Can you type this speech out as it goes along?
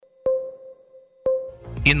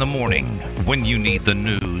In the morning, when you need the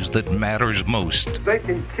news that matters most. They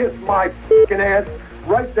can kiss my f***ing ass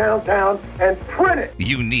right downtown and print it.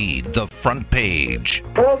 You need the front page.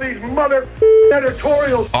 All these mother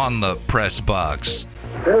editorials. On the press box.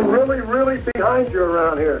 They're really, really behind you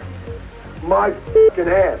around here. My f***ing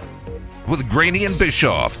ass. With Graney and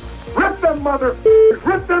Bischoff. Rip them mother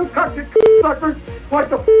rip them suckers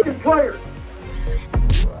like the f***ing players.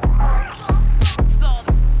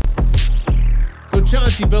 So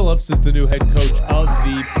Chauncey Billups is the new head coach of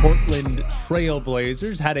the Portland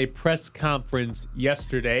Trailblazers. Had a press conference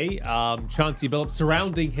yesterday. Chauncey Billups,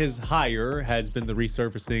 surrounding his hire, has been the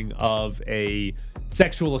resurfacing of a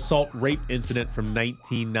sexual assault rape incident from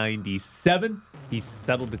 1997. He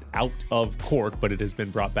settled it out of court, but it has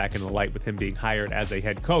been brought back into the light with him being hired as a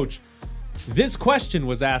head coach. This question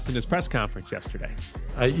was asked in his press conference yesterday.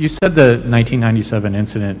 You said the 1997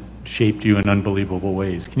 incident shaped you in unbelievable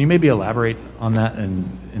ways. Can you maybe elaborate on that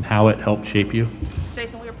and how it helped shape you?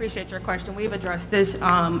 Jason, we appreciate your question. We've addressed this.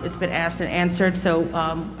 It's been asked and answered, so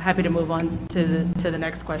happy to move on to the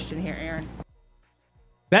next question here, Aaron.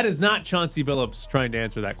 That is not Chauncey Billups trying to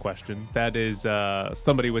answer that question. That is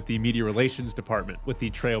somebody with the media relations department with the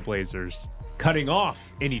Trailblazers cutting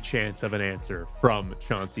off any chance of an answer from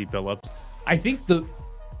Chauncey Billups. I think the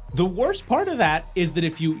worst part of that is that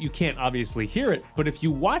if you can't obviously hear it, but if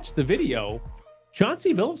you watch the video,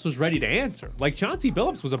 Chauncey Billups was ready to answer. Like, Chauncey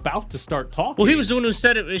Billups was about to start talking. Well, he was the one who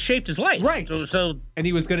said it shaped his life. Right. So and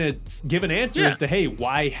he was going to give an answer as to, hey,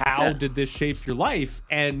 why, how did this shape your life?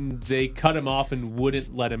 And they cut him off and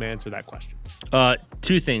wouldn't let him answer that question.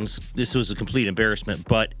 Two things. This was a complete embarrassment,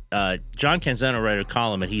 but John Canzano wrote a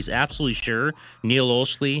column, and he's absolutely sure Neil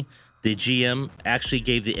Olsley, the GM, actually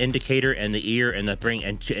gave the indicator and the ear and the bring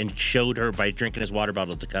and showed her by drinking his water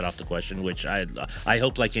bottle to cut off the question, which I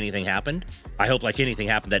hope like anything happened. I hope like anything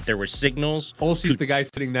happened that there were signals. Olsley's the guy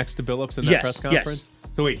sitting next to Billups in that press conference? Yes.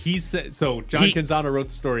 So wait, John Canzano wrote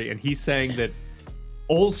the story, and he's saying that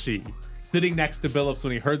Olsley, sitting next to Billups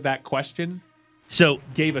when he heard that question,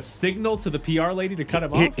 gave a signal to the PR lady to cut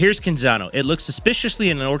him off? Here's Canzano. It looks suspiciously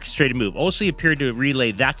an orchestrated move. Olsley appeared to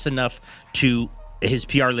relay that's enough to his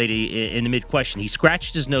PR lady in the mid-question. He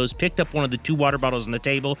scratched his nose, picked up one of the two water bottles on the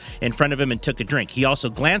table in front of him, and took a drink. He also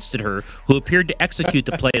glanced at her, who appeared to execute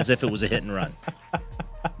the play as if it was a hit and run.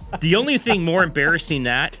 The only thing more embarrassing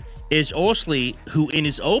that is Olsley, who in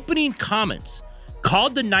his opening comments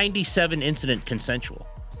called the 97 incident consensual.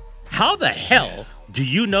 How the hell do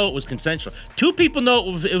you know it was consensual? Two people know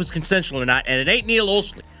it was consensual or not, and it ain't Neil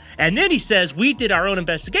Olsley. And then he says, we did our own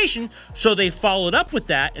investigation, so they followed up with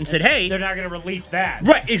that and said, hey. They're not going to release that.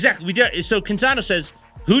 Right, exactly. We did. So Canzano says,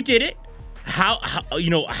 who did it? How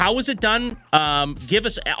was it done? Give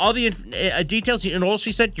us all the details. And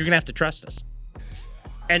Olsley said, you're going to have to trust us.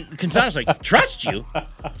 And Canzano's like, trust you?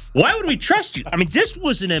 Why would we trust you? I mean, this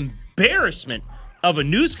was an embarrassment of a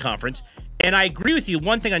news conference. And I agree with you.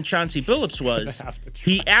 One thing on Chauncey Billups was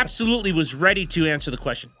he absolutely was ready to answer the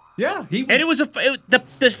question. Yeah, he was. And it was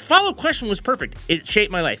the follow-up question was perfect. It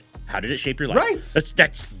shaped my life. How did it shape your life? Right.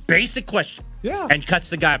 That's basic question. Yeah. And cuts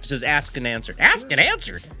the guy up and says, ask and answered. Ask and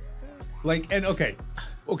answered.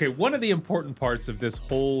 Okay. One of the important parts of this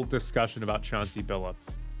whole discussion about Chauncey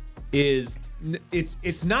Billups is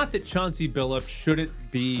it's not that Chauncey Billups shouldn't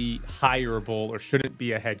be hireable or shouldn't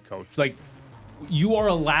be a head coach. Like, you are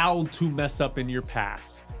allowed to mess up in your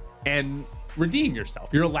past and redeem yourself.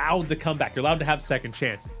 You're allowed to come back. You're allowed to have second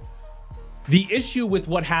chances. The issue with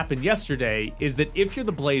what happened yesterday is that if you're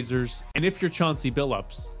the Blazers and if you're Chauncey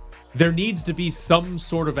Billups, there needs to be some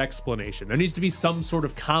sort of explanation. There needs to be some sort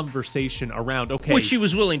of conversation around, okay. Which he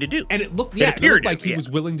was willing to do. And it looked like he was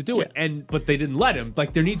willing to do it. But they didn't let him.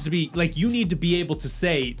 Like, there needs to be, like, you need to be able to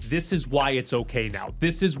say, this is why it's okay now.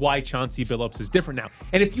 This is why Chauncey Billups is different now.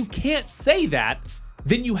 And if you can't say that,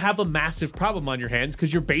 then you have a massive problem on your hands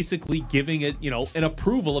because you're basically giving it, an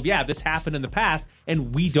approval of, this happened in the past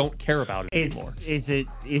and we don't care about it anymore.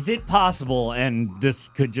 Is it possible, and this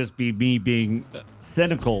could just be me being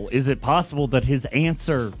cynical, is it possible that his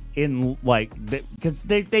answer because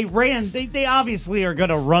they obviously are going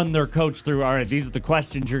to run their coach through, all right, these are the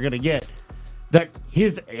questions you're going to get, that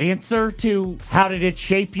his answer to how did it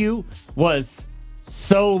shape you was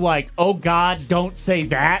so oh God, don't say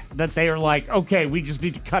that they are like, okay, we just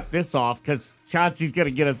need to cut this off because Chauncey's going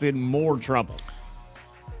to get us in more trouble.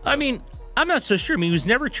 I mean, I'm not so sure. I mean, he was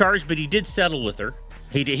never charged, but he did settle with her.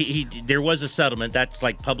 He there was a settlement. That's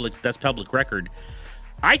public record.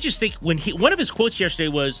 I just think one of his quotes yesterday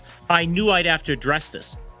was, I knew I'd have to address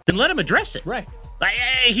this. Then let him address it. Right.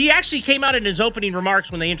 He actually came out in his opening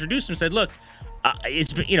remarks when they introduced him and said, look,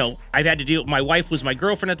 It's been, I've had to deal. My wife was my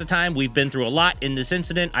girlfriend at the time. We've been through a lot in this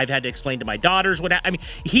incident. I've had to explain to my daughters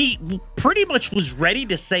he pretty much was ready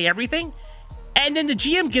to say everything. And then the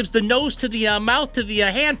GM gives the nose to the mouth to the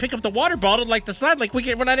hand, pick up the water bottle like the side, like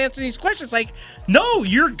we're not answering these questions. Like, no,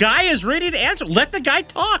 your guy is ready to answer. Let the guy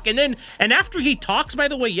talk. And after he talks, by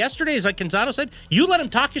the way, yesterday, as like Canzano said, you let him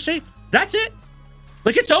talk, you say, that's it.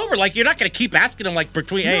 Like, it's over. Like, you're not going to keep asking him, like,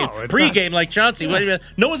 pregame, like Chauncey. Yeah.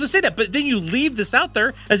 No one's going to say that. But then you leave this out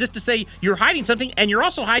there as if to say you're hiding something, and you're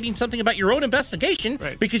also hiding something about your own investigation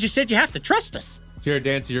because you said you have to trust us. Jared,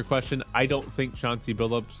 to answer your question, I don't think Chauncey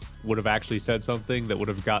Billups would have actually said something that would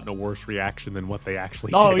have gotten a worse reaction than what they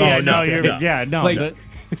actually did.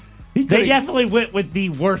 They definitely went with the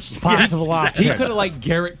worst possible option. He could have like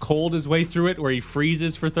Garrett Cold his way through it where he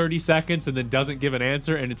freezes for 30 seconds and then doesn't give an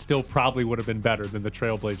answer, and it still probably would have been better than the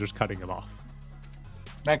Trailblazers cutting him off.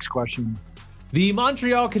 Next question. The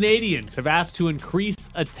Montreal Canadiens have asked to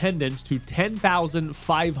increase attendance to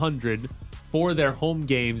 10,500 for their home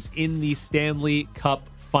games in the Stanley Cup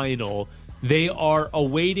final. They are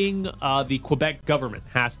awaiting the Quebec government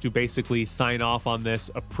has to basically sign off on this,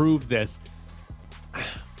 approve this.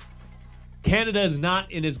 Canada is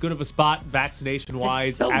not in as good of a spot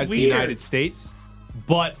vaccination-wise as the United States,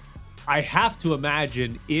 but I have to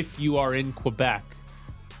imagine if you are in Quebec,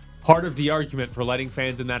 part of the argument for letting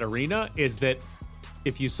fans in that arena is that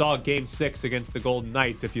if you saw Game 6 against the Golden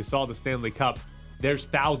Knights, if you saw the Stanley Cup, there's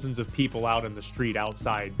thousands of people out in the street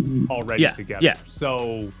outside already together. Yeah.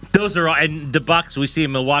 So those are, and the Bucks we see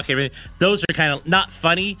in Milwaukee, everything, those are kind of not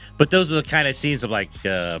funny, but those are the kind of scenes of like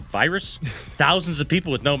virus, thousands of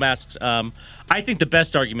people with no masks. I think the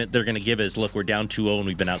best argument they're going to give is, look, we're down 2-0 and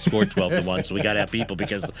we've been outscored 12-1, so we got to have people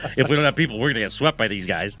because if we don't have people, we're going to get swept by these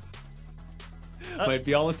guys. Might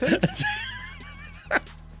be all it takes.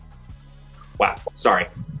 Wow. Sorry.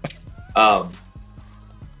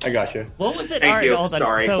 I got you. What was it? Thank you. Hold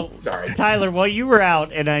on. Sorry. Tyler, while you were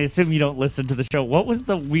out, and I assume you don't listen to the show, what was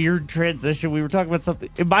the weird transition? We were talking about something.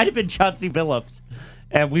 It might have been Chauncey Billups,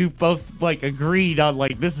 and we both agreed on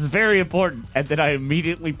this is very important. And then I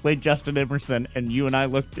immediately played Justin Emerson, and you and I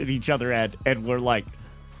looked at each other and we're like,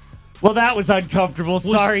 "Well, that was uncomfortable.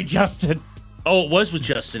 Sorry, Justin." Oh, it was with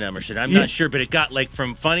Justin Emerson. I'm not sure, but it got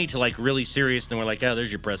from funny to really serious, and we're like, oh,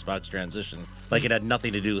 there's your press box transition. It had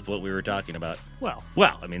nothing to do with what we were talking about. Well,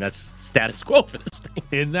 I mean, that's status quo for this thing.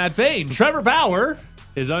 In that vein, Trevor Bauer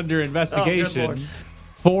is under investigation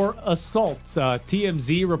for assault.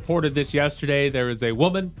 TMZ reported this yesterday. There is a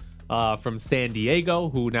woman from San Diego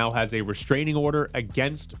who now has a restraining order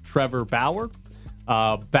against Trevor Bauer.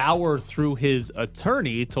 Bauer, through his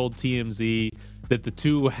attorney, told TMZ that the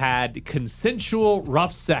two had consensual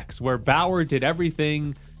rough sex where Bauer did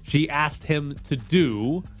everything she asked him to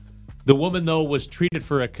do. The woman, though, was treated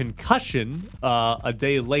for a concussion a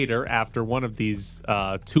day later after one of these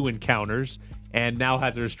two encounters and now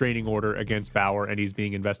has a restraining order against Bauer, and he's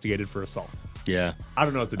being investigated for assault. Yeah. I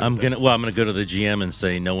don't know what to do. I'm going to go to the GM and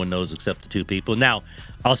say no one knows except the two people. Now,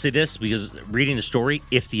 I'll say this because reading the story,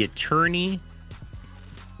 if the attorney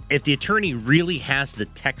really has the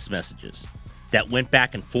text messages that went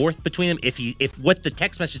back and forth between them, if what the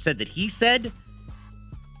text message said that he said,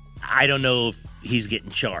 I don't know if he's getting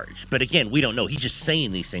charged. But again, we don't know. He's just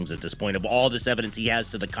saying these things at this point of all this evidence he has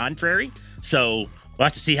to the contrary. So we'll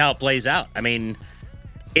have to see how it plays out. I mean,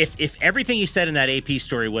 if everything he said in that AP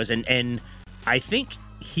story was, and I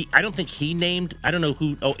don't think he named, I don't know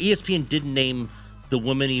who, ESPN didn't name the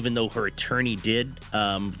woman even though her attorney did.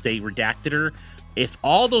 They redacted her. If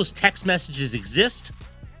all those text messages exist,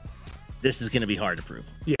 this is going to be hard to prove.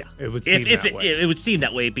 Yeah, it would seem that way. It would seem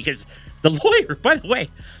that way because the lawyer, by the way,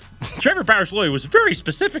 Trevor Bauer's lawyer was very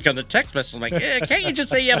specific on the text message. I'm like, can't you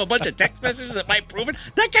just say you have a bunch of text messages that might prove it?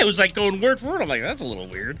 That guy was going word for word. I'm like, that's a little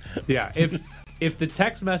weird. Yeah, if the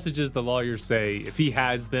text messages the lawyers say, if he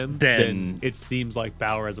has them, then it seems like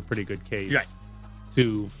Bauer has a pretty good case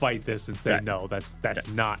to fight this and say, no, that's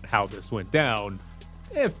not how this went down.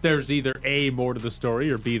 If there's either A, more to the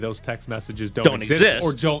story, or B, those text messages don't exist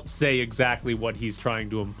or don't say exactly what he's trying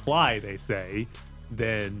to imply they say,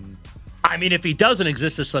 then... I mean, if he doesn't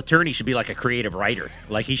exist, this attorney should be like a creative writer.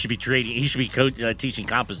 He should be teaching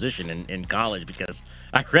composition in college because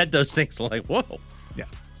I read those things like, whoa. Yeah.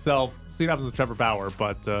 So, see what happens with Trevor Bauer,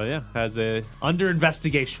 but has a under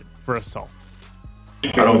investigation for assault.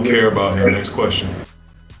 I don't care about him. Next question.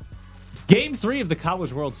 Game 3 of the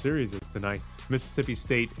College World Series is tonight. Mississippi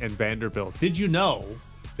State and Vanderbilt. Did you know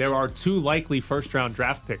there are 2 likely first-round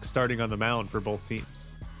draft picks starting on the mound for both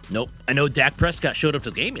teams? Nope. I know Dak Prescott showed up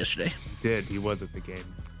to the game yesterday. He did. He was at the game.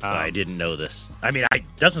 I didn't know this. I mean, it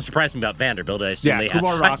doesn't surprise me about Vanderbilt. I assume,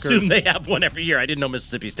 Kumar I assume they have one every year. I didn't know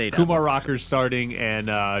Mississippi State had Kumar one. Rocker's starting, and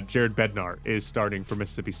Jared Bednar is starting for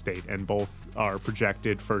Mississippi State, and both are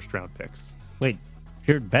projected first-round picks. Wait,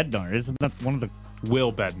 Jared Bednar, isn't that one of the...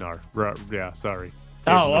 Will Bednar. Yeah, sorry.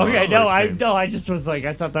 Oh, okay. No, First name. I just was like,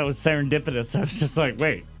 I thought that was serendipitous. I was just like,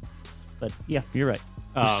 wait. But yeah, you're right.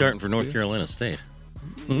 Who's starting for North Carolina State?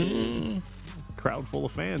 Crowd full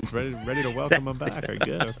of fans ready to welcome him back, I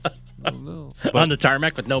guess. I don't know. On the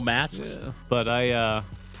tarmac with no masks? Yeah, but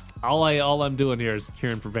all I'm doing here is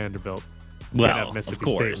cheering for Vanderbilt. Well, Can't have of Mississippi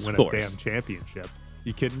course, State win of a course. damn championship.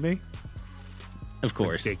 You kidding me? Of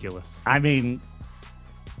course. Ridiculous. I mean,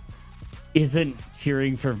 isn't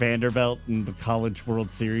cheering for Vanderbilt in the College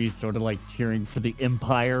World Series sort of like cheering for the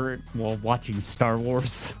Empire while watching Star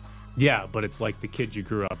Wars? Yeah, but it's like the kid you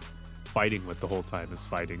grew up fighting with the whole time is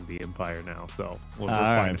fighting the Empire now. So we'll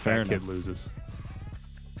find if that kid loses.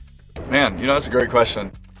 Man, that's a great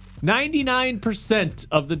question. 99%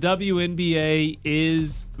 of the WNBA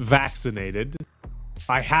is vaccinated.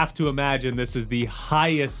 I have to imagine this is the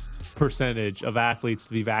highest percentage of athletes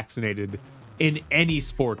to be vaccinated in any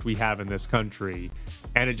sport we have in this country.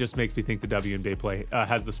 And it just makes me think the WNBA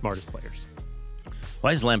has the smartest players.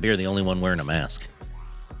 Why is Lambeer the only one wearing a mask?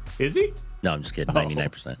 Is he? No, I'm just kidding.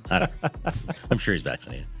 99%. I don't know. I'm sure he's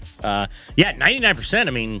vaccinated. Yeah, 99%.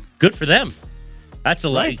 I mean, good for them. That's a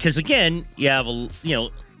lot. Because, again, you have a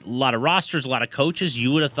lot of rosters, a lot of coaches.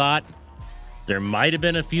 You would have thought there might have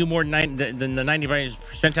been a few more than the 95th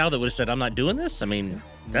percentile that would have said, I'm not doing this. I mean,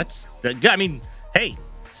 hey,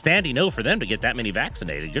 standing O for them to get that many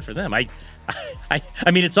vaccinated. Good for them. I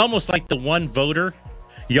mean, it's almost like the one voter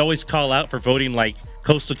you always call out for voting like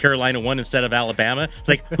Coastal Carolina won instead of Alabama. It's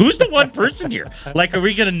like, who's the one person here? Like, are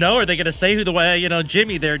we going to know? Are they going to say who the way,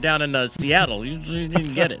 Jimmy there down in Seattle? You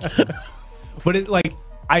didn't get it. But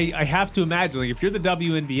I have to imagine, like, if you're the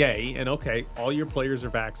WNBA and okay, all your players are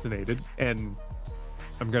vaccinated, and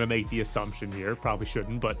I'm going to make the assumption here, probably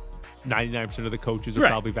shouldn't, but 99% of the coaches are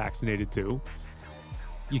probably vaccinated too.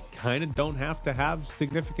 You kind of don't have to have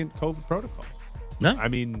significant COVID protocols. No. I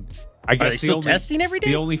mean, I guess Are they still testing every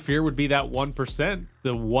day? The only fear would be that 1%,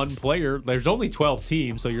 the one player. There's only 12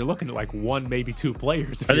 teams, so you're looking at like one, maybe two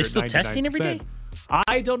players. Are they still testing every day?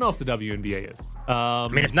 I don't know if the WNBA is. I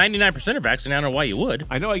mean, if 99% are vaccinated, I don't know why you would.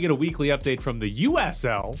 I know I get a weekly update from the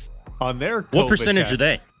USL on their COVID What percentage tests. are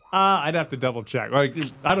they? I'd have to double check. Like,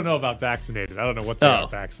 I don't know about vaccinated. I don't know what they are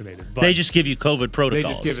vaccinated. But they just give you COVID protocols. They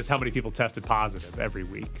just give us how many people tested positive every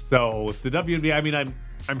week. So if the WNBA, I mean,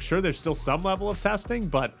 I'm sure there's still some level of testing,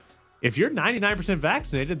 but if you're 99%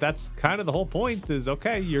 vaccinated, that's kind of the whole point is,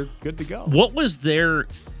 okay, you're good to go. What was their,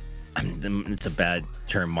 it's a bad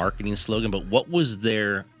term, marketing slogan, but what was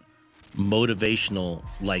their motivational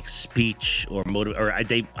speech or I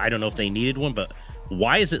don't know if they needed one, but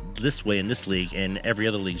why is it this way in this league and every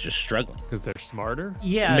other league's just struggling? Because they're smarter?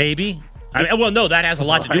 Yeah. Maybe. No, that has a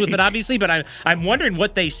lot to do with it, obviously, but I'm wondering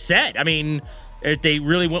what they said. I mean, if they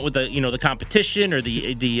really went with the competition or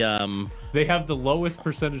the They have the lowest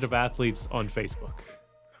percentage of athletes on Facebook.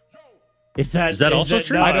 Is that also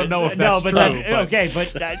true? No, I don't know if that's true. Okay,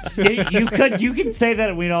 but you can say that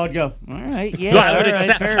and we'd all go, all right, yeah. No, I would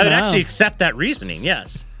enough. actually accept that reasoning.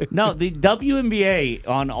 Yes. No, the WNBA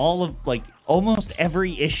on all of almost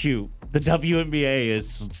every issue, the WNBA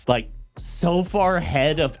is so far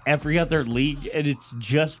ahead of every other league, and it's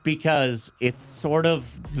just because it's sort of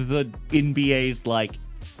the NBA's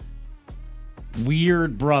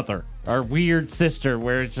weird brother or weird sister,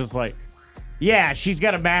 where it's just yeah, she's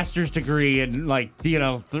got a master's degree in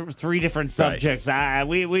three different subjects. Right.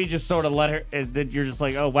 We just sort of let her, and then you're just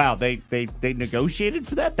like, oh wow, they negotiated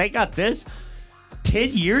for that. They got this 10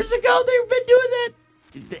 years ago. They've been doing that.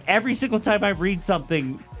 Every single time I read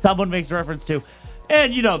something, someone makes reference to,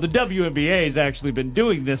 and the WNBA has actually been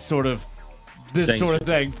doing this sort of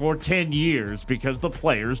thing for 10 years because the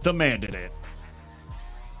players demanded it.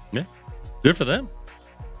 Yeah, good for them.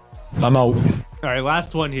 I'm out. All right,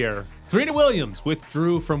 last one here. Serena Williams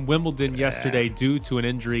withdrew from Wimbledon yesterday due to an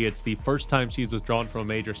injury. It's the first time she's withdrawn from a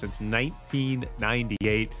major since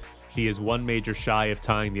 1998. She is one major shy of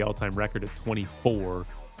tying the all-time record at 24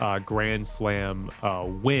 Grand Slam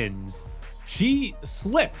wins. She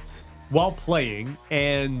slipped while playing,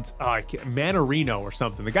 and Manarino or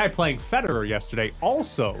something, the guy playing Federer yesterday,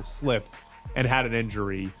 also slipped and had an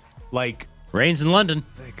injury. Rains in London.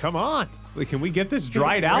 Hey, come on. Can we get this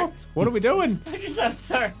dried out? What are we doing? I'm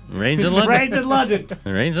sorry. Rains in London. Rains in London.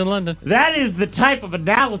 Rains in London. That is the type of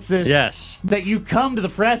analysis that you come to the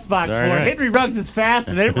press box for. Right. Henry Ruggs is fast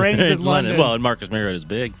and it rains in London. Well, and Marcus Mariota is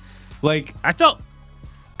big. I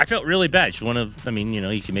I felt really bad. She's one of, I mean,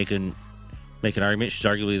 you can make an argument. She's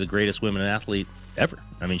arguably the greatest women athlete ever.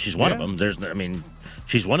 I mean, she's one of them.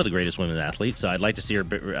 She's one of the greatest women athletes. So I'd like to see her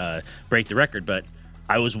break the record. But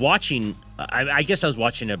I was watching. I guess I was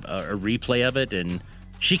watching a replay of it, and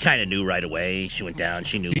she kind of knew right away. She went down.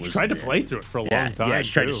 She knew. She tried to play through it for a long time. Yeah,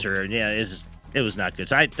 she tried to stir. Yeah, it was not good.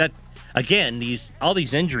 So again, all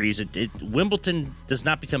these injuries. Wimbledon does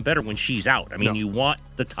not become better when she's out. I mean, you want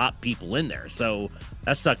the top people in there. So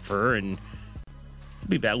that sucked for her, and she'll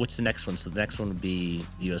be back. What's the next one? So the next one would be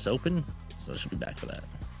the U.S. Open. So she'll be back for that.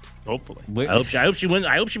 Hopefully. I hope she wins.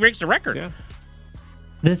 I hope she breaks the record. Yeah.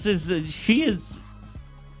 She is.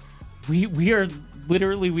 We are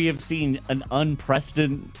literally, we have seen an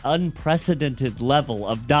unprecedented level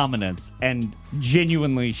of dominance, and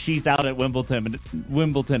genuinely, she's out at Wimbledon,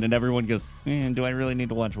 and everyone goes, "Do I really need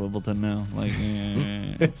to watch Wimbledon now?" Like,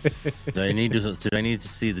 Do I need to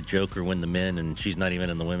see the Joker win the men, and she's not even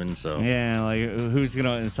in the women? So yeah, like who's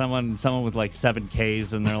gonna someone with like 7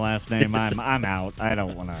 Ks in their last name? I'm out. I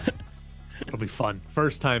don't want to. It'll be fun.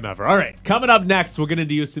 First time ever. All right, coming up next, we're going to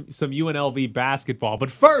do some UNLV basketball. But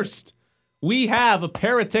first, we have a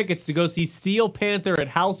pair of tickets to go see Steel Panther at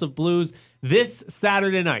House of Blues this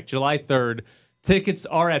Saturday night, July 3rd. Tickets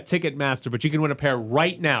are at Ticketmaster, but you can win a pair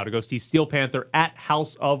right now to go see Steel Panther at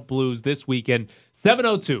House of Blues this weekend.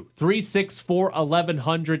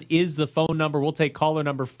 702-364-1100 is the phone number. We'll take caller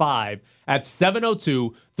number 5 at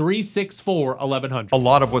 702-364-1100. A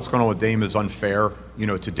lot of what's going on with Dame is unfair,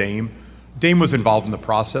 to Dame. Dame was involved in the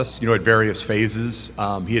process, at various phases.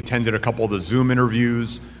 He attended a couple of the Zoom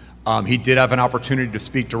interviews. He did have an opportunity to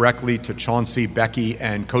speak directly to Chauncey, Becky,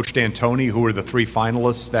 and Coach D'Antoni, who were the 3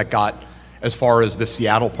 finalists that got as far as the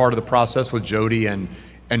Seattle part of the process with Jody and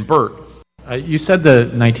Bert. You said the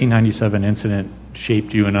 1997 incident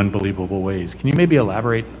shaped you in unbelievable ways. Can you maybe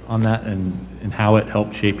elaborate on that and how it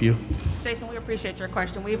helped shape you? Jason, we appreciate your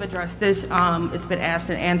question. We've addressed this. It's been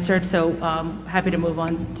asked and answered, so happy to move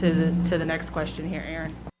on to the next question here,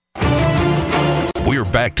 Aaron. We're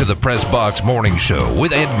back to the Press Box Morning Show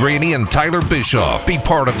with Ed Graney and Tyler Bischoff. Be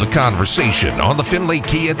part of the conversation on the Findlay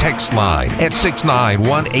Kia text line at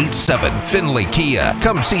 69187. Findlay Kia.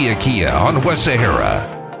 Come see a Kia on West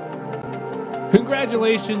Sahara.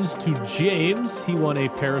 Congratulations to James. He won a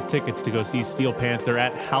pair of tickets to go see Steel Panther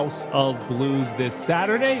at House of Blues this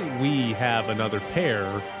Saturday. We have another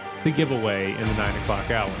pair to give away in the 9 o'clock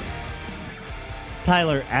hour.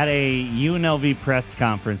 Tyler, at a UNLV press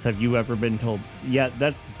conference, have you ever been told, yeah,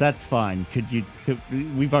 that's fine?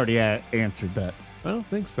 We've already answered that. I don't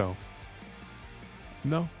think so.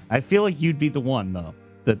 No. I feel like you'd be the one, though,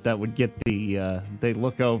 that would get they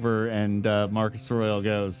look over and Marcus Royal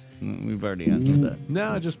goes, we've already answered that.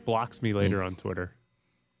 No, it just blocks me later on Twitter.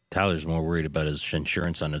 Tyler's more worried about his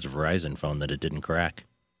insurance on his Verizon phone that it didn't crack.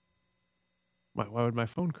 Why would my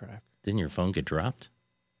phone crack? Didn't your phone get dropped?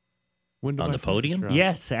 When on the podium?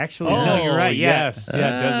 Yes, actually. No, you're right. Yes.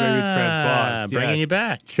 Yeah, Desiree Reed Francois. Bringing you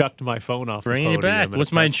back. Chucked my phone off. Bringing you back.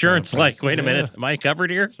 What's my insurance like? Wait a minute. Am I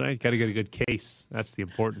covered here? That's right. Got to get a good case. That's the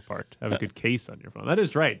important part. Have a good case on your phone. That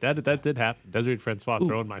is right. That did happen. Desiree Reed Francois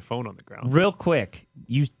throwing my phone on the ground. Real quick,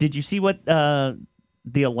 did you see what the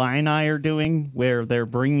Illini are doing? Where they're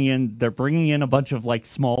bringing in a bunch of like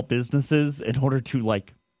small businesses in order to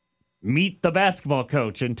like meet the basketball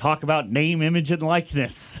coach and talk about name, image, and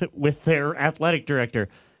likeness with their athletic director.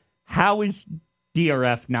 How is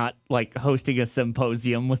DRF not like hosting a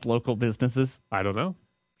symposium with local businesses? I don't know.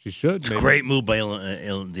 She should. Maybe. Great move by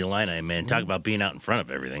the Illini, man. Talk about being out in front of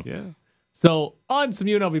everything. Yeah. So on some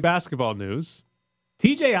UNLV basketball news,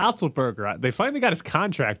 TJ Otzelberger, they finally got his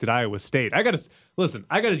contract at Iowa State. I got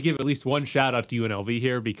to give at least one shout out to UNLV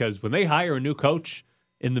here, because when they hire a new coach,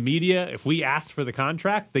 in the media, if we ask for the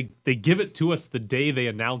contract, they give it to us the day they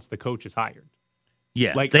announce the coach is hired.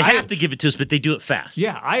 Yeah, like they have to give it to us, but they do it fast.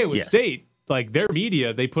 Yeah, Iowa State, like their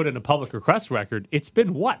media, they put in a public request record. It's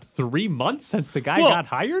been, 3 months since the guy got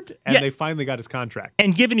hired? And they finally got his contract.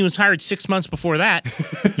 And given he was hired 6 months before that,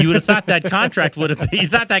 you would have thought that contract would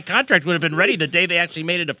have been ready the day they actually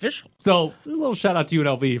made it official. So a little shout out to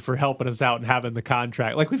UNLV for helping us out and having the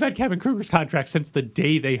contract. Like, we've had Kevin Kruger's contract since the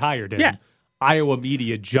day they hired him. Yeah. Iowa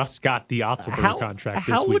media just got the Otzelberger contract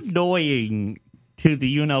this week. How annoying to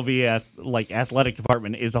the UNLV athletic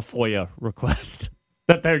department is a FOIA request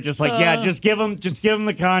that they're just like, just give them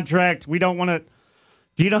the contract. We don't want to.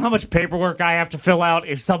 Do you know how much paperwork I have to fill out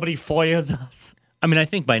if somebody FOIAs us? I mean, I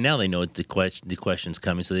think by now they know the question's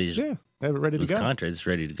coming, so they just they have it ready to go. The contract is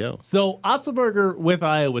ready to go. So Otzelberger with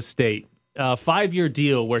Iowa State, a 5-year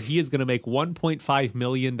deal where he is going to make $1.5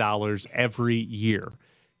 million every year.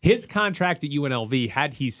 His contract at UNLV,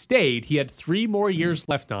 had he stayed, he had 3 more years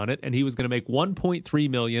left on it, and he was going to make $1.3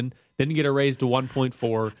 million, then get a raise to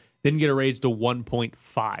 1.4, then get a raise to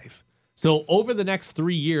 1.5. So over the next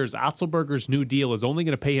 3 years, Otzelberger's new deal is only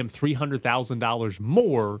going to pay him $300,000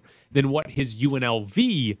 more than what his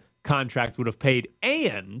UNLV contract would have paid.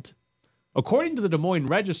 And according to the Des Moines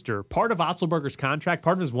Register, part of Otzelberger's contract,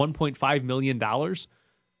 part of his $1.5 million,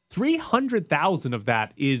 $300,000 of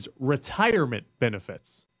that is retirement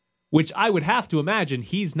benefits, which I would have to imagine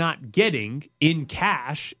he's not getting in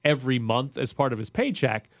cash every month as part of his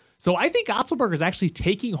paycheck. So I think Otzelberger is actually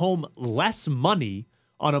taking home less money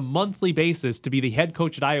on a monthly basis to be the head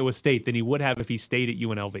coach at Iowa State than he would have if he stayed at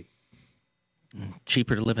UNLV.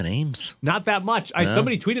 Cheaper to live in Ames. Not that much. No.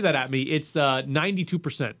 Somebody tweeted that at me. It's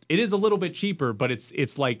 92%. It is a little bit cheaper, but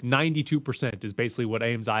it's like 92% is basically what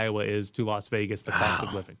Ames, Iowa is to Las Vegas, the cost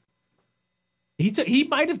of living. He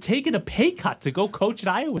might have taken a pay cut to go coach at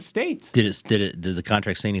Iowa State. Did the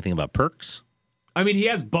contract say anything about perks? I mean, he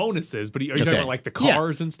has bonuses, but are you talking about like the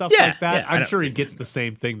cars and stuff Yeah, like that? yeah, I'm sure he gets the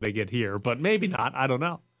same thing they get here, but maybe not. I don't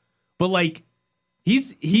know. But like,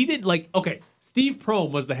 he did like, okay, Steve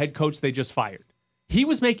Prohm was the head coach they just fired. He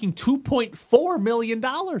was making $2.4 million.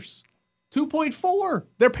 2.4.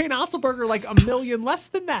 They're paying Otzelberger like $1 million less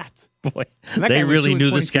than that. Boy, that they guy really went 2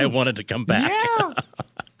 knew and this guy 22. wanted to come back. Yeah.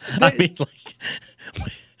 I mean, like,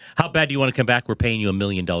 how bad do you want to come back? We're paying you $1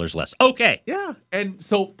 million less. Okay. Yeah. And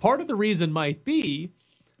so part of the reason might be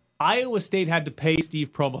Iowa State had to pay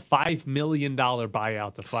Steve Prohm a $5 million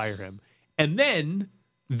buyout to fire him. And then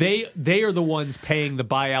they are the ones paying the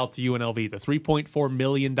buyout to UNLV, the $3.4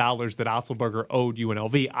 million that Otzelberger owed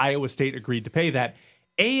UNLV. Iowa State agreed to pay that.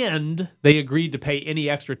 And they agreed to pay any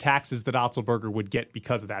extra taxes that Otzelberger would get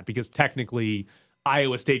because of that. Because technically,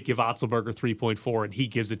 Iowa State give Otzelberger 3.4 and he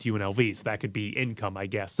gives it to UNLV. So that could be income, I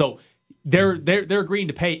guess. So they're agreeing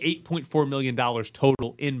to pay $8.4 million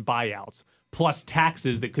total in buyouts, plus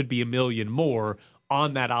taxes that could be $1 million more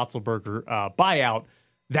on that Otzelberger buyout.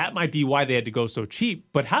 That might be why they had to go so cheap.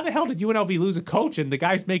 But how the hell did UNLV lose a coach and the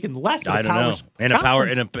guy's making less? I don't know.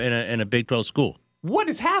 In a Big 12 school. What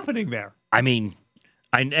is happening there? I mean,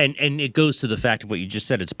 and it goes to the fact of what you just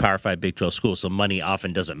said. It's a Power 5 Big 12 school, so money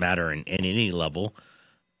often doesn't matter in any level.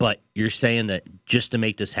 But you're saying that just to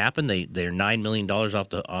make this happen, they're $9 million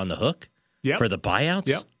on the hook for the buyouts?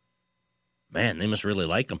 Yep. Man, they must really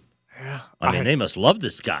like him. Yeah. I mean, they must love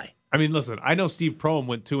this guy. I mean, listen, I know Steve Prohm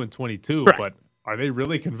went 2-22, Right. but are they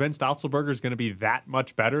really convinced Otzelberger is going to be that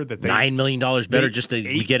much better? That they $9 million better just to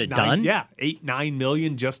get it done? Yeah, $8-9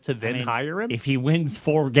 million just to then hire him. If he wins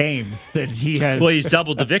 4 games, then he has. Well, he's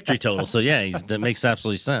doubled the victory total, so yeah, that makes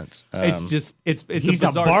absolutely sense. It's just it's a he's a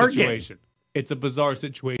bizarre bargain. situation. It's a bizarre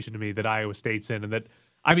situation to me that Iowa State's in, and that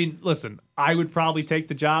I mean, listen, I would probably take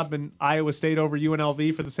the job in Iowa State over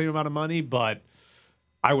UNLV for the same amount of money, but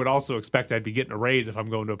I would also expect I'd be getting a raise if I'm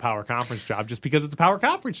going to a power conference job, just because it's a power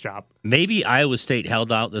conference job. Maybe Iowa State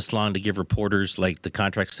held out this long to give reporters like the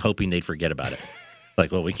contracts, hoping they'd forget about it.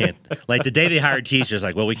 Like, well, we can't. Like the day they hired teachers,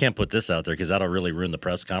 like, well, we can't put this out there because that'll really ruin the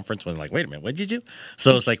press conference. When like, wait a minute, what did you do?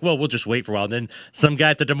 So it's like, well, we'll just wait for a while. And then some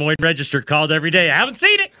guy at the Des Moines Register called every day. I haven't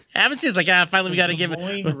seen it. It's like, finally we got to give it.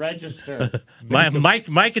 Des Moines Register.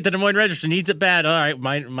 Mike at the Des Moines Register needs it bad. All right,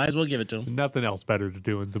 might as well give it to him. Nothing else better to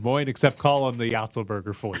do in Des Moines except call on the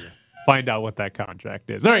Otzelberger for you. Find out what that contract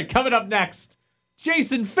is. All right, coming up next,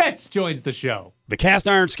 Jason Fitz joins the show. The cast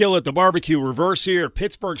iron skillet, the barbecue, reverse sear,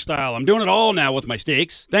 Pittsburgh style. I'm doing it all now with my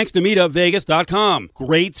steaks. Thanks to MeetUpVegas.com.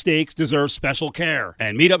 Great steaks deserve special care.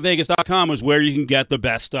 And MeetUpVegas.com is where you can get the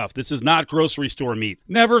best stuff. This is not grocery store meat.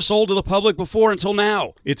 Never sold to the public before until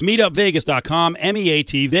now. It's MeetUpVegas.com,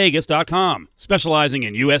 MEAT Vegas.com. Specializing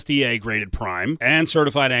in USDA graded prime and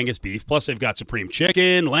certified Angus beef. Plus they've got supreme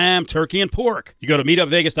chicken, lamb, turkey, and pork. You go to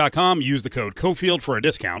MeetUpVegas.com, use the code Cofield for a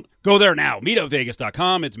discount. Go there now.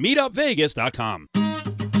 MeetUpVegas.com. It's MeetUpVegas.com.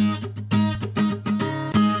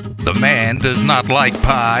 The man does not like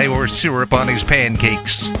pie or syrup on his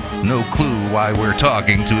pancakes. No clue why we're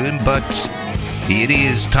talking to him, but it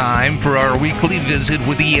is time for our weekly visit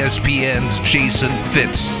with ESPN's Jason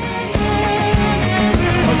Fitz. Okay,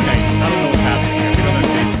 I don't know what's happening here. We don't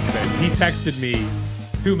have Jason Fitz. He texted me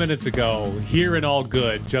 2 minutes ago, here and all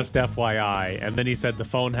good, just FYI, and then he said the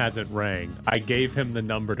phone hasn't rang. I gave him the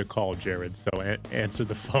number to call, Jared, so answer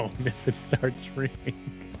the phone if it starts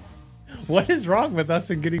ringing. What is wrong with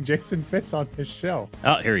us and getting Jason Fitz on this show?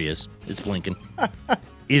 Oh, here he is. It's blinking.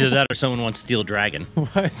 Either that or someone wants Steel Dragon.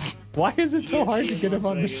 Why is it so hard to get him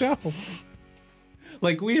on the show?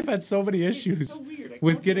 Like, we have had so many issues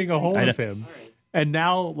with getting a hold of him. And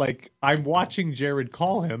now, like, I'm watching Jared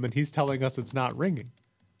call him, and he's telling us it's not ringing.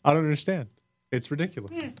 I don't understand. It's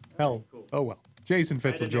ridiculous. Hell, oh well. Jason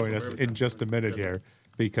Fitz will join us in just a minute here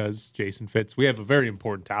because Jason Fitz, we have a very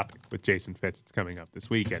important topic with Jason Fitz. It's coming up this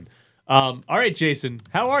weekend. All right, Jason,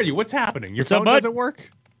 how are you? What's happening? Your phone doesn't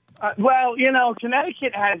work? Well,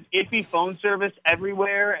 Connecticut has iffy phone service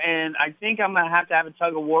everywhere, and I think I'm going to have a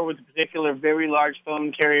tug of war with a particular very large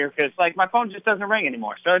phone carrier because, my phone just doesn't ring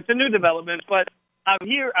anymore. So it's a new development, but I'm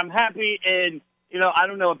here, I'm happy, and, I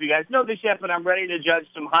don't know if you guys know this yet, but I'm ready to judge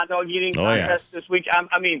some hot dog eating contests this week.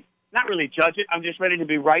 Not really judge it. I'm just ready to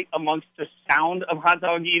be right amongst the sound of hot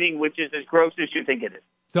dog eating, which is as gross as you think it is.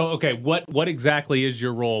 So, okay, what exactly is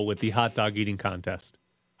your role with the hot dog eating contest?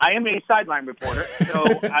 I am a sideline reporter, so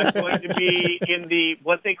I'm going to be in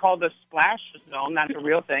what they call the splash zone. That's a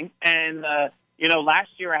real thing. And, last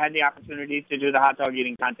year I had the opportunity to do the hot dog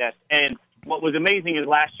eating contest. And what was amazing is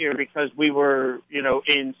last year, because we were,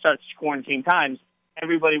 in such quarantine times,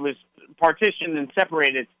 everybody was partitioned and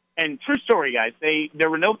separated. And true story, guys, there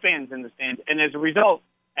were no fans in the stands. And as a result,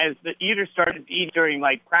 as the eaters started to eat during,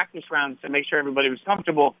 practice rounds to make sure everybody was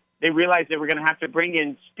comfortable, they realized they were going to have to bring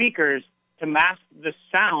in speakers to mask the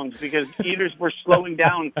sounds because eaters were slowing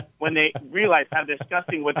down when they realized how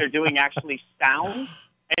disgusting what they're doing actually sounds.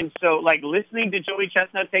 And so, listening to Joey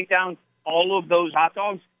Chestnut take down all of those hot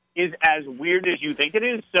dogs is as weird as you think it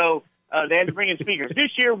is. So they had to bring in speakers. This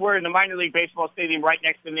year, we're in the minor league baseball stadium right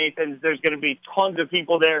next to Nathan's. There's going to be tons of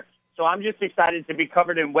people there. So I'm just excited to be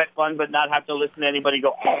covered in wet fun, but not have to listen to anybody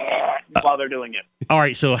go while they're doing it. All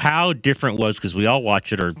right, so how different was, because we all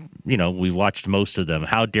watch it, or, we watched most of them.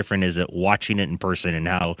 How different is it watching it in person, and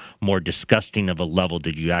how more disgusting of a level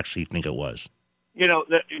did you actually think it was?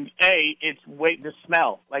 It's the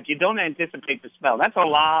smell. You don't anticipate the smell. That's a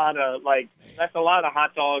lot of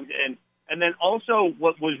hot dogs. And then also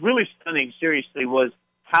what was really stunning, seriously, was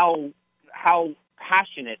how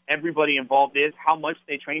passionate everybody involved is, how much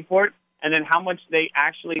they train for it, and then how much they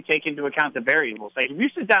actually take into account the variables. If you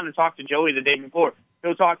sit down and talk to Joey the day before,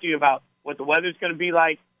 he'll talk to you about what the weather's going to be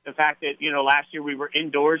like, the fact that, last year we were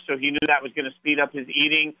indoors, so he knew that was going to speed up his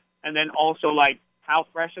eating, and then also, how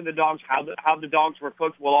fresh are the dogs, how the dogs were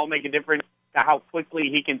cooked will all make a difference to how quickly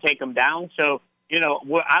he can take them down. So,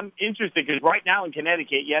 I'm interested because right now in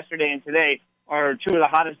Connecticut, yesterday and today are two of the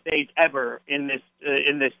hottest days ever in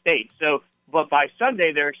this state. So, but by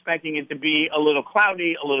Sunday, they're expecting it to be a little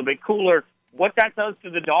cloudy, a little bit cooler. What that does to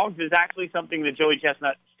the dogs is actually something that Joey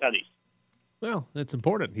Chestnut studies. Well, that's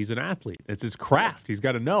important. He's an athlete. It's his craft. He's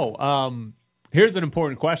got to know. Here's an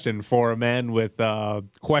important question for a man with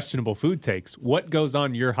questionable food takes. What goes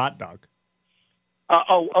on your hot dog?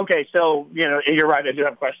 Okay. So, you're right. I do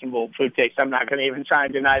have questionable food takes. I'm not going to even try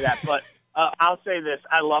and deny that. But I'll say this.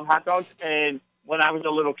 I love hot dogs. And when I was a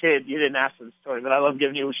little kid, you didn't ask for the story, but I love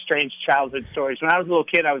giving you strange childhood stories. When I was a little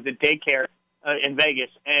kid, I was at daycare in Vegas.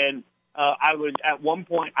 And at one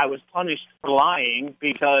point, I was punished for lying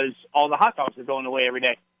because all the hot dogs were going away every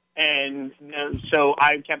day. And so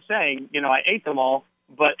I kept saying, I ate them all,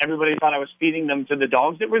 but everybody thought I was feeding them to the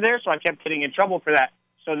dogs that were there, so I kept getting in trouble for that.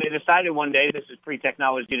 So they decided one day, this is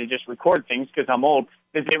pre-technology to just record things because I'm old,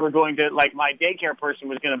 that they were going to, my daycare person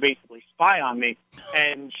was going to basically spy on me.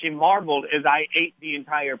 And she marveled as I ate the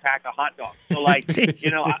entire pack of hot dogs. So,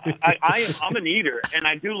 I'm an eater, and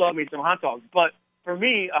I do love me some hot dogs. But for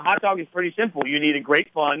me, a hot dog is pretty simple. You need a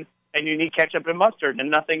great bun, and you need ketchup and mustard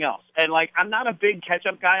and nothing else. And, I'm not a big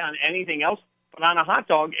ketchup guy on anything else, but on a hot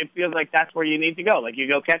dog, it feels like that's where you need to go. You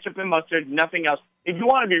go ketchup and mustard, nothing else. If you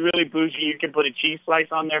want to be really bougie, you can put a cheese slice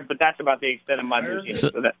on there, but that's about the extent of my bougie.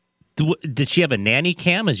 Did she have a nanny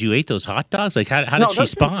cam as you ate those hot dogs? How did she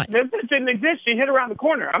spy? This didn't exist. She hid around the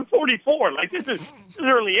corner. I'm 44. This is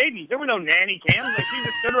early 80s. There were no nanny cams. She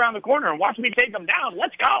just stood around the corner and watched me take them down.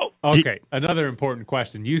 Let's go. Okay, another important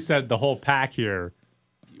question. You said the whole pack here.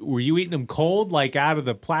 Were you eating them cold, out of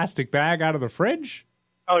the plastic bag, out of the fridge?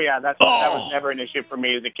 Oh, yeah, that was never an issue for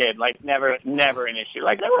me as a kid. Never an issue.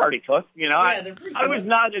 They were already cooked, I was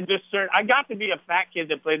not a discern. I got to be a fat kid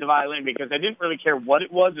that played the violin because I didn't really care what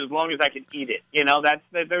it was as long as I could eat it.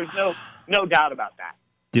 There's no doubt about that.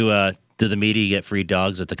 Do the media get free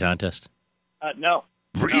dogs at the contest? No.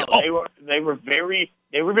 Really? No, they were very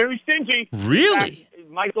stingy. Really? In fact,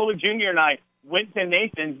 Mike Golick Jr. and I went to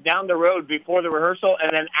Nathan's down the road before the rehearsal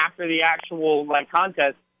and then after the actual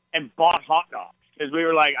contest and bought hot dogs. Because we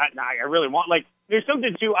were I really want, there's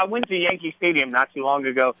something too. I went to Yankee Stadium not too long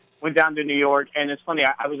ago, went down to New York, and it's funny.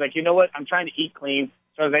 I was like, you know what? I'm trying to eat clean.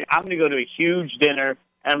 So I was like, I'm going to go to a huge dinner,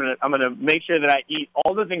 and I'm gonna make sure that I eat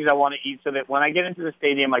all the things I want to eat so that when I get into the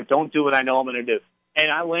stadium, I don't do what I know I'm going to do.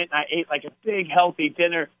 And I went and I ate a big, healthy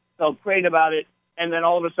dinner, felt great about it. And then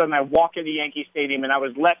all of a sudden, I walk into Yankee Stadium, and I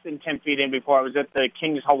was less than 10 feet in before I was at the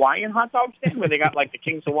King's Hawaiian hot dog stand, where they got like the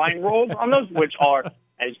King's Hawaiian rolls on those, which are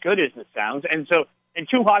as good as it sounds. And so, and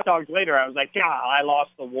 2 hot dogs later, I was like, yeah, I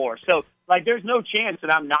lost the war. So, like, there's no chance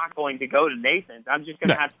that I'm not going to go to Nathan's. I'm just going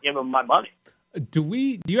to have to give them my money. Do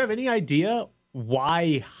you have any idea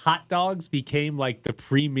why hot dogs became like the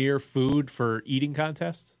premier food for eating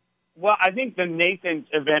contests? Well, I think the Nathan's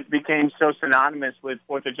event became so synonymous with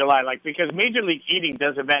 4th of July, like, because Major League Eating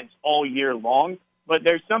does events all year long, but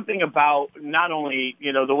there's something about not only,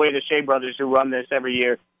 you know, the way the Shea Brothers who run this every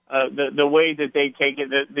year, the way that they take it,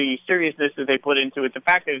 the seriousness that they put into it, the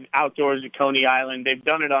fact that it's outdoors at Coney Island, they've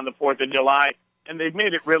done it on the 4th of July, and they've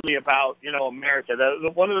made it really about, you know, America.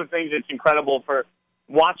 One of the things that's incredible for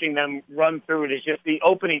watching them run through it is just the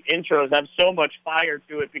opening intros have so much fire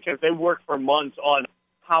to it because they work for months on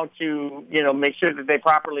how to, you know, make sure that they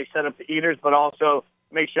properly set up the eaters, but also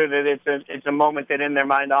make sure that it's a moment that in their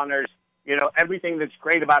mind honors, you know, everything that's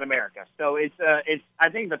great about America. So it's I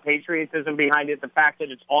think the patriotism behind it, the fact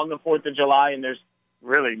that it's on the 4th of July and there's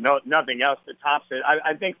really nothing else that tops it.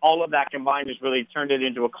 I think all of that combined has really turned it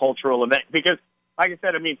into a cultural event because, like I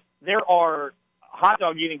said, I mean, there are hot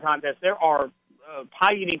dog eating contests, there are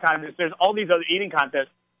pie eating contests, there's all these other eating contests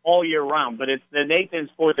all year round, but it's the Nathan's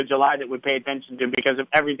 4th of July that we pay attention to because of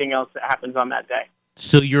everything else that happens on that day.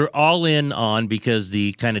 So you're all in on, because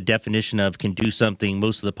the kind of definition of can do something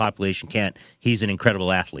most of the population can't, he's an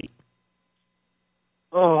incredible athlete.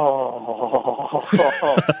 He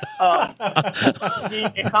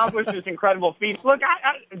accomplishes incredible feats. Look,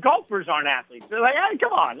 golfers aren't athletes. They're like, hey,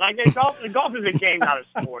 come on. Like, golf is a game, not a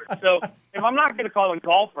sport. So if I'm not going to call a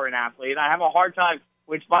golfer an athlete, I have a hard time,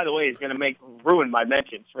 which, by the way, is going to ruin my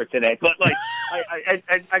mentions for today. But, like,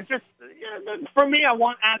 I just, for me, I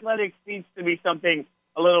want athletic feats to be something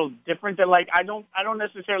a little different. That, like, I don't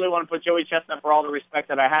necessarily want to put Joey Chestnut, for all the respect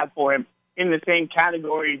that I have for him, in the same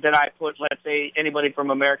category that I put, let's say, anybody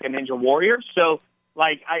from American Ninja Warrior. So,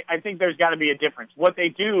 like, I think there's got to be a difference. What they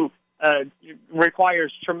do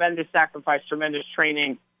requires tremendous sacrifice, tremendous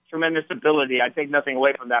training, tremendous ability. I take nothing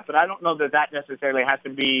away from that. But I don't know that that necessarily has to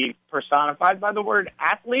be personified by the word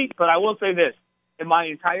athlete. But I will say this. In my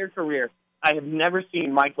entire career, I have never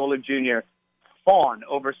seen Mike Golic Jr. fawn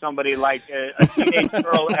over somebody like a teenage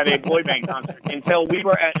girl at a boy band concert until we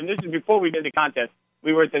were at, and this is before we did the contest,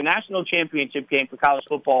 we were at the national championship game for college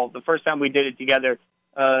football. The first time we did it together,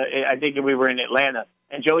 I think we were in Atlanta.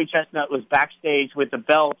 And Joey Chestnut was backstage with the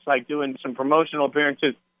belts, like doing some promotional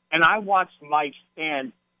appearances. And I watched Mike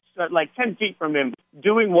stand like 10 feet from him,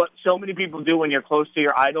 doing what so many people do when you're close to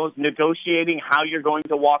your idols, negotiating how you're going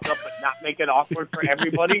to walk up but not make it awkward for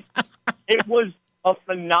everybody. It was a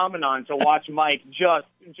phenomenon to watch Mike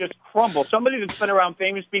just crumble. Somebody that's been around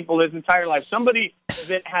famous people his entire life, somebody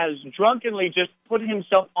that has drunkenly just put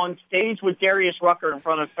himself on stage with Darius Rucker in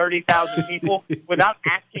front of 30,000 people without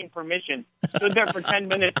asking permission, stood there for 10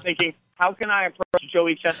 minutes thinking, how can I approach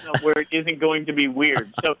Joey Chestnut where it isn't going to be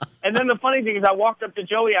weird? So, and then the funny thing is I walked up to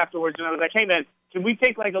Joey afterwards and I was like, hey man, can we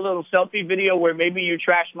take like a little selfie video where maybe you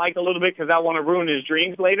trash Mike a little bit because I want to ruin his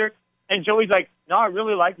dreams later? And Joey's like, no, I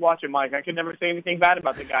really like watching Mike. I could never say anything bad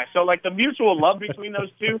about the guy. So, like, the mutual love between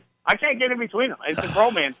those two, I can't get in between them. It's a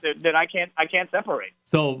bromance that I can't separate.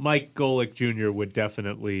 So Mike Golic Jr. would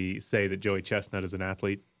definitely say that Joey Chestnut is an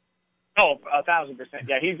athlete? Oh, 1,000%.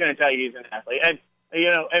 Yeah, he's going to tell you he's an athlete. And,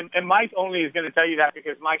 you know, and Mike only is going to tell you that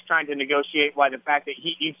because Mike's trying to negotiate why the fact that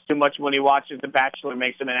he eats too much when he watches The Bachelor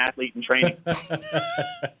makes him an athlete in training.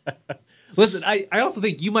 Listen, I also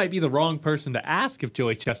think you might be the wrong person to ask if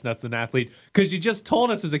Joey Chestnut's an athlete because you just told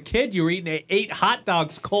us as a kid you were eating 8 hot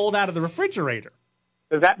dogs cold out of the refrigerator.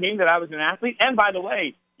 Does that mean that I was an athlete? And by the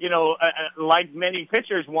way, you know, like many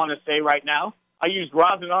pitchers want to say right now, I used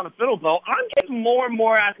rosin on a fiddle bow. I'm getting more and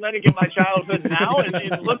more athletic in my childhood now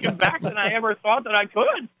and looking back than I ever thought that I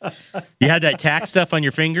could. You had that tack stuff on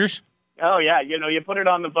your fingers? Oh, yeah. You know, you put it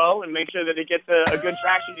on the bow and make sure that it gets a good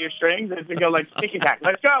traction to your strings and to go like sticky tack.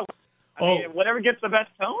 Let's go. I mean, whatever gets the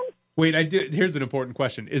best tone. Wait, here's an important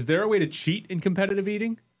question. Is there a way to cheat in competitive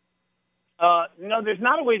eating? No, there's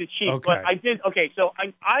not a way to cheat. Okay. But I did. Okay, so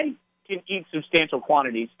I can eat substantial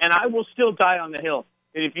quantities, and I will still die on the hill.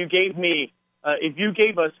 And if you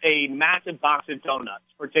gave us a massive box of donuts,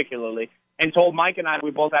 particularly, and told Mike and I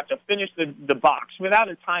we both have to finish the box without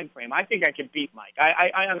a time frame, I think I could beat Mike.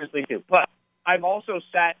 I honestly do. But I've also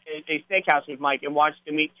sat at a steakhouse with Mike and watched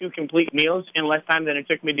him eat 2 complete meals in less time than it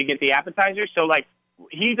took me to get the appetizer. So, like,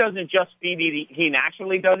 he doesn't just feed eating. He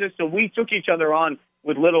naturally does it. So we took each other on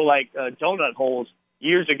with little, like, donut holes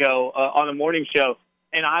years ago on a morning show.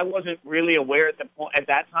 And I wasn't really aware at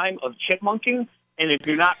that time of chipmunking. And if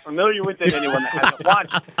you're not familiar with it, anyone that hasn't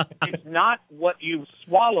watched, it's not what you've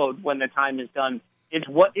swallowed when the time is done. It's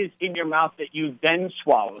what is in your mouth that you then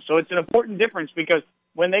swallow. So it's an important difference because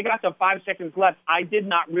when they got to 5 seconds left, I did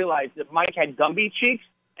not realize that Mike had Gumby cheeks,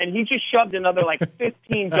 and he just shoved another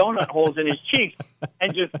 15 donut holes in his cheeks.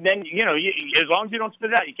 And just then, as long as you don't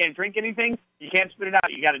spit it out, you can't drink anything, you can't spit it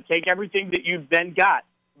out. You got to take everything that you've then got.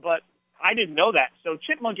 But I didn't know that. So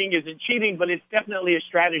chipmunking isn't cheating, but it's definitely a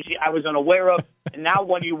strategy I was unaware of. And now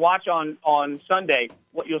when you watch on Sunday,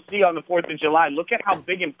 what you'll see on the 4th of July, look at how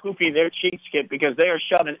big and poofy their cheeks get because they are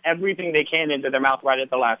shoving everything they can into their mouth right at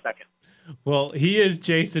the last second. Well, he is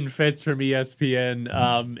Jason Fitz from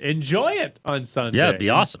ESPN. Enjoy it on Sunday. Yeah, it'd be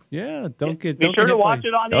awesome. Yeah, Be sure to watch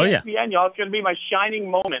it on ESPN, y'all. It's going to be my shining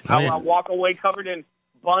moment. I'll walk away covered in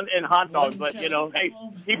bun and hot dog. But, hey,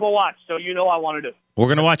 people watch, so I want to do. We're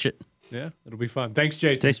going to watch it. Yeah, it'll be fun. Thanks,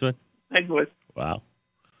 Jason. Thanks, bud. Thanks, boys. Wow.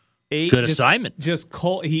 Good assignment.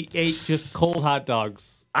 He ate just cold hot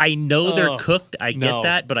dogs. I know they're cooked. I get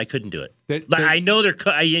that, but I couldn't do it. I know they're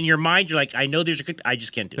cooked. In your mind, you're like, I know they're cooked. I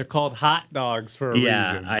just can't do it. They're called hot dogs for a reason.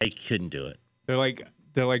 Yeah, I couldn't do it.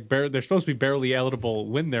 They're supposed to be barely edible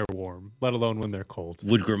when they're warm, let alone when they're cold.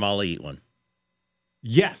 Would Grimali eat one?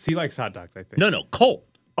 Yes, he likes hot dogs, I think. No, cold.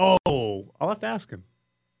 Oh, I'll have to ask him.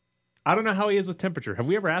 I don't know how he is with temperature. Have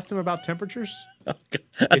we ever asked him about temperatures?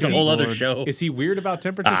 That's a whole other show. Is he weird about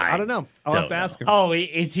temperatures? I don't know. I'll have to ask him. Oh,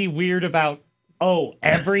 is he weird about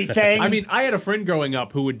everything? I mean, I had a friend growing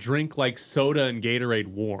up who would drink soda and Gatorade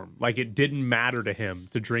warm. It didn't matter to him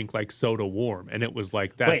to drink soda warm, and it was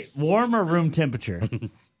that's Wait, warm or room temperature?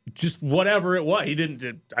 Just whatever it was. He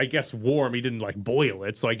didn't. I guess warm. He didn't boil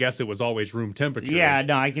it, so I guess it was always room temperature. Yeah,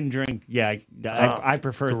 no, I can drink. Yeah, I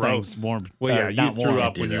prefer gross. things warm. Well, yeah, you threw warm.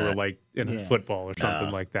 up when you were in football or something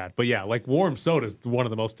like that. But yeah, warm soda is one of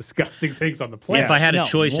the most disgusting things on the planet. If I had a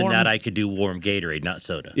choice in that, I could do warm Gatorade, not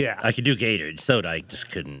soda. Yeah, I could do Gatorade. Soda, I just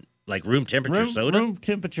couldn't. Room temperature soda. Room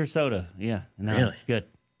temperature soda. Yeah, no, really? It's good.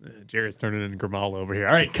 Jared's turning into Grimal over here.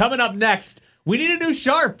 All right, coming up next, we need a new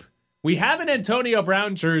Sharp. We have an Antonio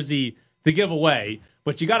Brown jersey to give away,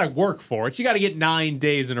 but you got to work for it. You got to get 9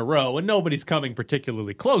 days in a row, and nobody's coming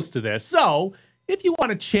particularly close to this. So if you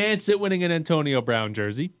want a chance at winning an Antonio Brown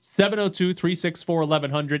jersey,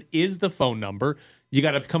 702-364-1100 is the phone number. You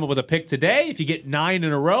got to come up with a pick today. If you get 9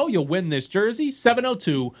 in a row, you'll win this jersey.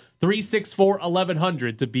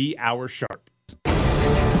 702-364-1100 to be our Sharp.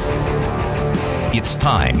 It's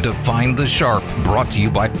time to find the Sharp, brought to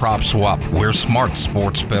you by PropSwap, where smart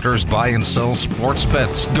sports bettors buy and sell sports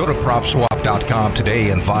bets. Go to PropSwap.com today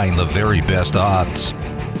and find the very best odds.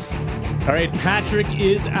 All right, Patrick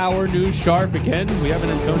is our new Sharp again. We have an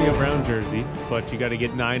Antonio Brown jersey, but you got to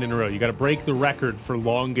get 9 in a row. You got to break the record for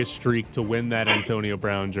longest streak to win that Antonio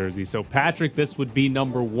Brown jersey. So, Patrick, this would be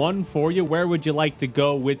number 1 for you. Where would you like to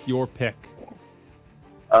go with your pick?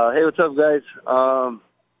 Hey, what's up, guys?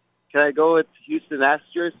 Can I go with Houston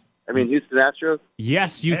Astros?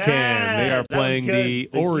 Yes, you can. They are playing the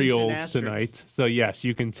Orioles tonight. So, yes,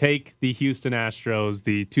 you can take the Houston Astros,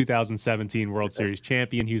 the 2017 World Series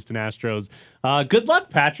champion Houston Astros. Good luck,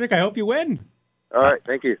 Patrick. I hope you win. All right,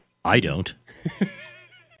 thank you. I don't.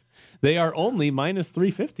 They are only minus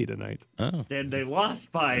 350 tonight. Oh. Then they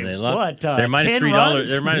lost by what? They're minus $3.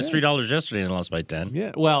 They're minus $3 yesterday and lost by 10.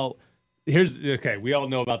 Yeah, well, we all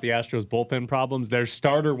know about the Astros bullpen problems. Their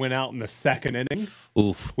starter went out in the second inning,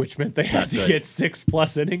 which meant they had to get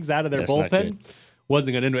 6+ innings out of their bullpen.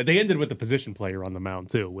 Wasn't going to end it. They ended with the position player on the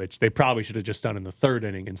mound, too, which they probably should have just done in the third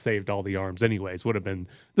inning and saved all the arms anyways. Would have been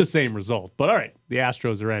the same result. But all right, the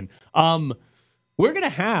Astros are in. We're going to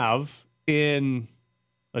have in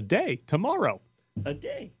a day, tomorrow.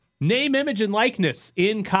 Name, image, and likeness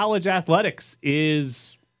in college athletics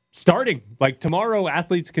is starting. Tomorrow,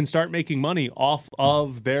 athletes can start making money off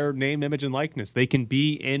of their name, image, and likeness. They can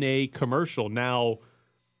be in a commercial. Now,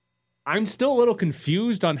 I'm still a little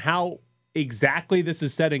confused on how exactly this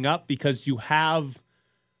is setting up because you have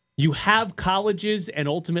colleges and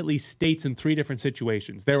ultimately states in 3 different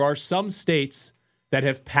situations. There are some states that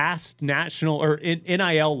have passed national or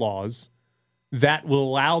NIL laws that will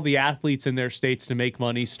allow the athletes in their states to make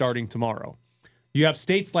money starting tomorrow. You have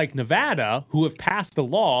states like Nevada who have passed the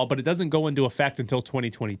law, but it doesn't go into effect until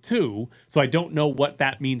 2022. So I don't know what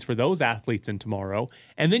that means for those athletes in tomorrow.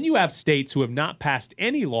 And then you have states who have not passed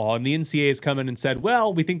any law, and the NCAA has come in and said,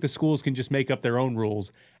 well, we think the schools can just make up their own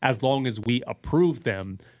rules as long as we approve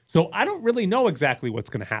them. So I don't really know exactly what's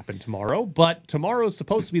going to happen tomorrow, but tomorrow is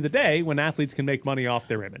supposed to be the day when athletes can make money off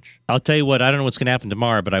their image. I'll tell you what, I don't know what's going to happen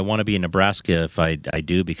tomorrow, but I want to be in Nebraska if I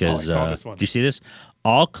do because I saw this one. Do you see this?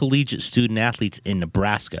 all collegiate student athletes in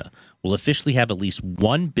Nebraska will officially have at least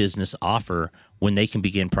one business offer when they can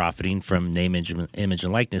begin profiting from name, image,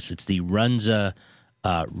 and likeness. It's the Runza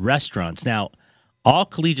restaurants. Now, all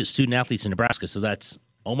collegiate student athletes in Nebraska, so that's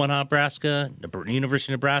Omaha, Nebraska,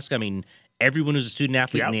 University of Nebraska. I mean, everyone who's a student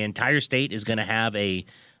athlete in the entire state is going to have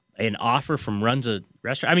an offer from Runza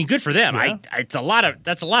restaurant. I mean, good for them. Yeah. That's a lot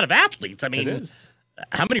of athletes. I mean, It is.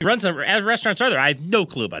 how many Runza restaurants are there? I have no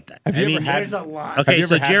clue about that. Have you ever had? There's a lot. Okay,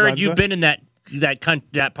 so ever had Jared, Runza? you've been in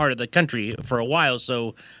that part of the country for a while.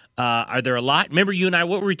 So, are there a lot? Remember, you and I,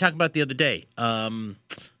 what were we talking about the other day?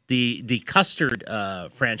 The custard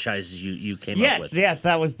franchises you came up with. Yes,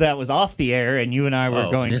 that was off the air, and you and I were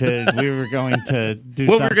going to do. Well,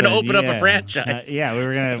 something. we're going to open up a franchise. we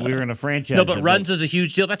were gonna franchise. No, but it, Runza's a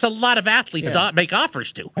huge deal. That's a lot of athletes to make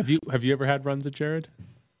offers to. Have you ever had Runza, Jared?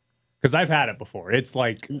 Because I've had it before. It's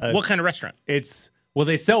like What kind of restaurant? Well,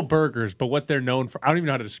 they sell burgers, but what they're known for, I don't even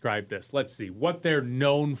know how to describe this. Let's see. What they're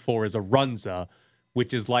known for is a Runza,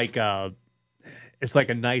 which is like it's like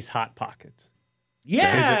a nice Hot Pocket.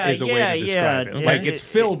 Is a way to describe it. Like it's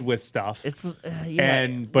filled with stuff. It's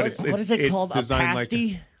but what is it called? designed a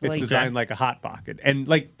pasty? it's designed like a Hot Pocket, and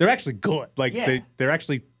like they're actually good. Like they're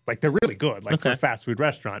actually like they're really good. Like for a fast food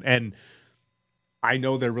restaurant, and I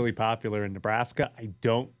know they're really popular in Nebraska. I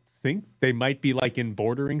don't think they might be like in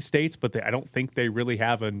bordering states, but I don't think they really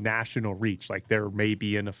have a national reach. Like they're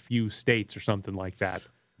maybe in a few states or something like that.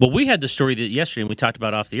 Well, we had the story that yesterday, and we talked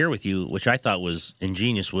about off the air with you, which I thought was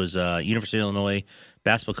ingenious, was University of Illinois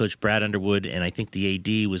basketball coach Brad Underwood, and I think the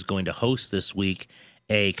AD was going to host this week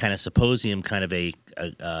a kind of symposium, kind of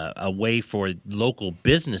a way for local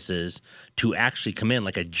businesses to actually come in,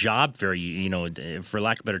 like a job fair, for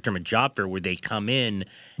lack of a better term, a job fair where they come in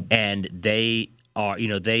and they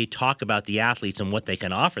talk about the athletes and what they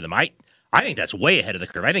can offer them. I think that's way ahead of the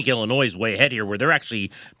curve. I think Illinois is way ahead here, where they're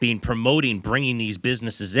actually bringing these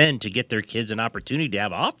businesses in to get their kids an opportunity to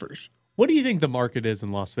have offers. What do you think the market is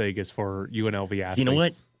in Las Vegas for UNLV athletes? You know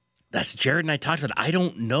what? That's Jared and I talked about it. I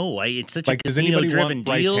don't know. It's such a does anybody casino-driven want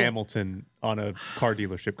Bryce deal. Hamilton on a car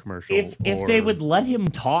dealership commercial? If they would let him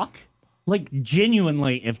talk, like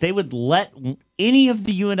genuinely, if they would let any of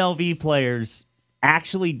the UNLV players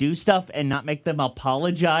actually do stuff and not make them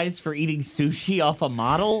apologize for eating sushi off a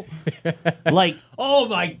model, like, oh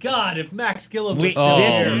my God, if Max Gillum was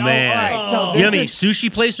man, right, so you know how many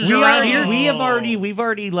sushi places are around here? We've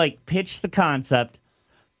already like pitched the concept.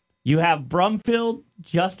 You have Brumfield,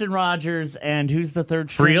 Justin Rogers, and who's the third?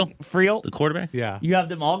 Friel, the quarterback. Yeah, you have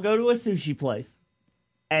them all go to a sushi place.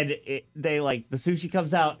 And the sushi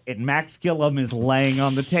comes out, and Max Gillum is laying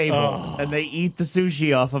on the table, and they eat the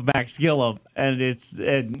sushi off of Max Gillum, and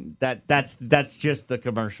that's just the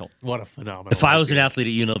commercial. What a phenomenal! If I was an athlete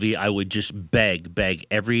at UNLV, I would just beg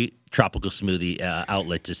every tropical smoothie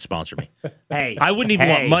outlet to sponsor me. Hey, I wouldn't even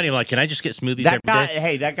want money. I'm like, can I just get smoothies every day?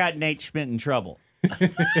 Hey, that got Nate Schmidt in trouble.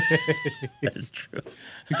 That's true.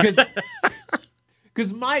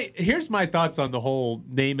 Because here's my thoughts on the whole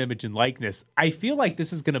name, image, and likeness. I feel like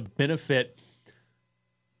this is going to benefit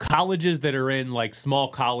colleges that are in like small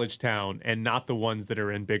college town and not the ones that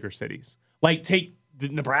are in bigger cities. Like take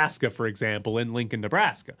Nebraska, for example, in Lincoln,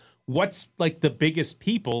 Nebraska. What's like the biggest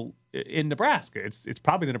people in Nebraska? It's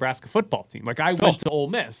probably the Nebraska football team. Like I went to Ole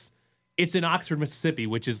Miss. It's in Oxford, Mississippi,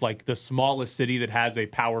 which is like the smallest city that has a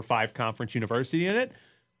Power 5 conference university in it.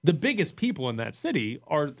 The biggest people in that city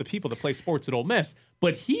are the people that play sports at Ole Miss.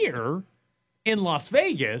 But here in Las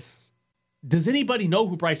Vegas, does anybody know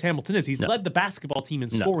who Bryce Hamilton is? He's led the basketball team in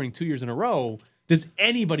scoring 2 years in a row. Does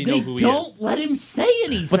anybody know who he is? They don't let him say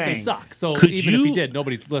anything. But they suck. So even if he did,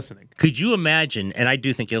 nobody's listening. Could you imagine, and I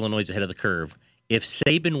do think Illinois is ahead of the curve, if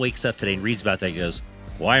Saban wakes up today and reads about that and goes,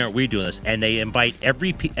 why aren't we doing this? And they invite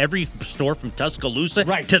every store from Tuscaloosa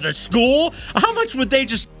to the school. How much would they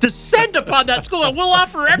just descend upon that school? And we'll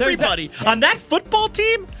offer everybody on that football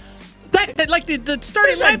team. That like the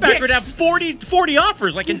starting linebacker would have 40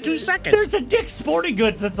 offers like in 2 seconds. There's a Dick's Sporting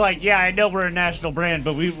Goods that's like, yeah, I know we're a national brand,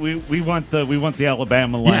 but we want the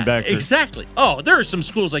Alabama linebacker. Exactly. Oh, there are some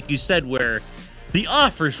schools like you said where the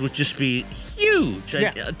offers would just be huge.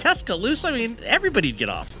 Yeah. Tuscaloosa, I mean, everybody'd get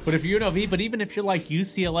off. But if you're UNLV, but even if you're like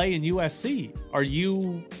UCLA and USC,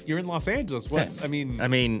 you're in Los Angeles? What? I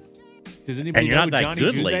mean, does anybody and you're know not that Johnny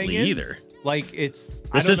good Juzang lately is? either. Like it's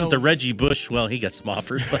This isn't the Reggie Bush. Well, he got some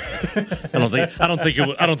offers, but I don't think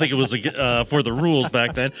it was for the rules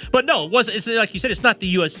back then. But no, it was. It's like you said. It's not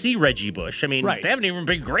the USC Reggie Bush. I mean, they haven't even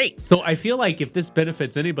been great. So I feel like if this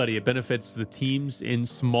benefits anybody, it benefits the teams in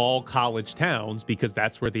small college towns because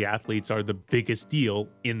that's where the athletes are the biggest deal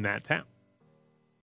in that town.